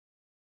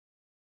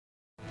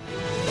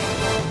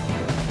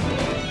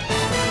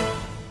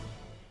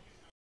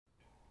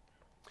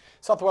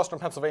Southwestern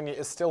Pennsylvania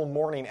is still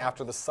mourning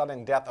after the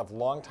sudden death of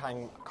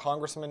longtime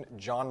Congressman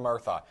John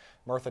Murtha.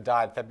 Murtha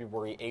died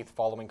February 8th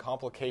following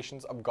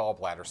complications of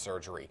gallbladder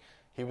surgery.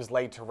 He was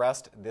laid to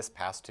rest this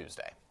past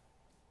Tuesday.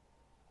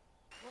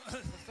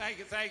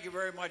 Thank you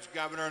very much,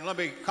 Governor. And let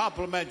me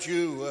compliment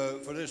you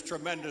for this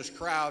tremendous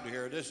crowd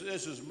here. This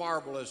is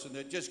marvelous, and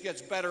it just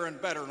gets better and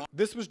better.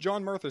 This was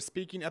John Murtha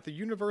speaking at the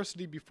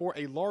university before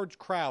a large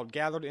crowd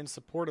gathered in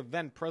support of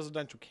then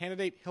presidential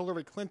candidate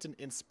Hillary Clinton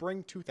in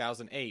spring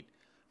 2008.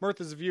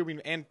 Murtha's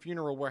viewing and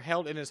funeral were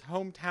held in his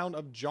hometown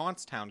of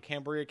Johnstown,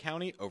 Cambria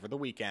County, over the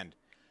weekend.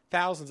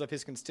 Thousands of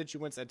his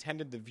constituents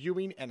attended the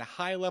viewing, and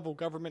high-level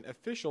government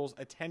officials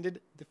attended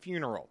the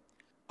funeral.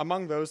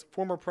 Among those,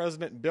 former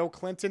President Bill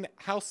Clinton,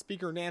 House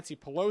Speaker Nancy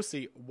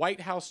Pelosi, White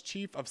House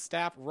Chief of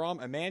Staff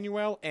Rahm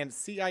Emanuel, and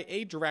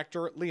CIA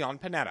Director Leon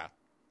Panetta.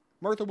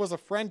 Murtha was a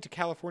friend to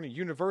California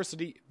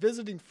University,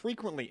 visiting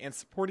frequently and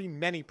supporting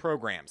many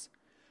programs.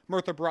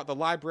 Murtha brought the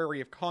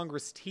Library of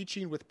Congress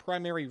Teaching with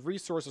Primary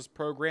Resources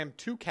program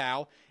to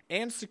Cal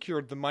and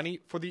secured the money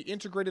for the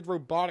integrated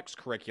robotics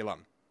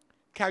curriculum.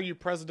 CalU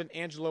President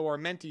Angelo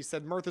Armenti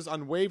said Murtha's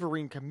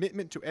unwavering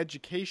commitment to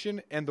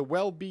education and the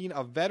well-being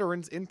of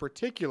veterans in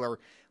particular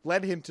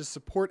led him to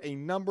support a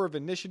number of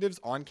initiatives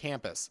on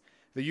campus.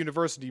 The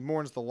university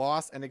mourns the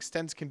loss and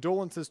extends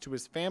condolences to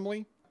his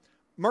family.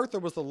 Murtha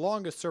was the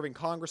longest-serving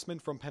congressman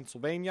from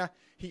Pennsylvania.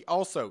 He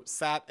also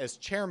sat as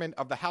chairman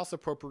of the House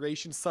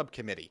Appropriations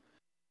Subcommittee.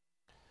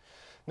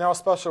 Now, a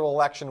special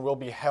election will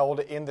be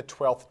held in the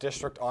 12th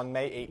District on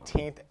May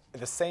 18th,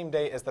 the same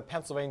day as the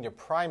Pennsylvania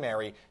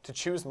primary to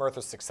choose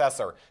Murtha's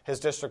successor. His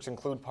districts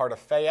include part of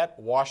Fayette,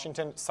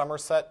 Washington,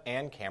 Somerset,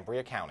 and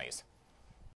Cambria counties.